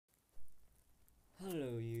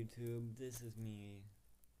Hello YouTube, this is me,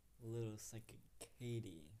 Little Psychic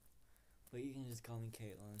Katie, but you can just call me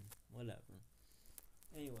Caitlin, whatever.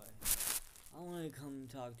 Anyway, I want to come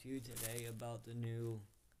talk to you today about the new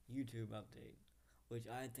YouTube update, which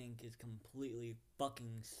I think is completely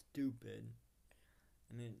fucking stupid,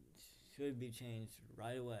 and it should be changed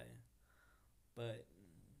right away. But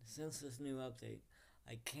since this new update,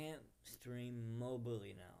 I can't stream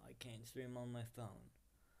mobilely now. I can't stream on my phone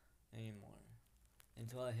anymore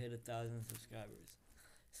until I hit 1,000 subscribers.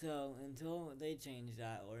 So until they change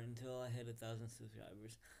that, or until I hit 1,000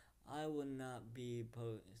 subscribers, I will not be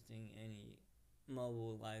posting any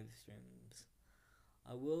mobile live streams.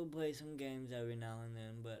 I will play some games every now and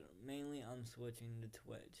then, but mainly I'm switching to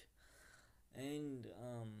Twitch. And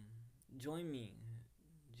join me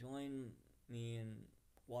and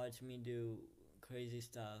watch me do crazy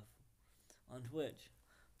stuff on Twitch.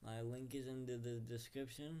 My link is in the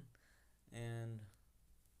description, and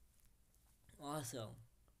also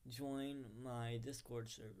join my Discord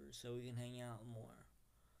server so we can hang out more.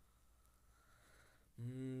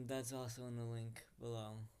 That's also in the link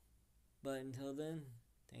below. But until then,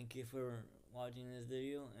 thank you for watching this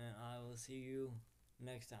video, and I will see you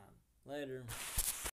next time. Later.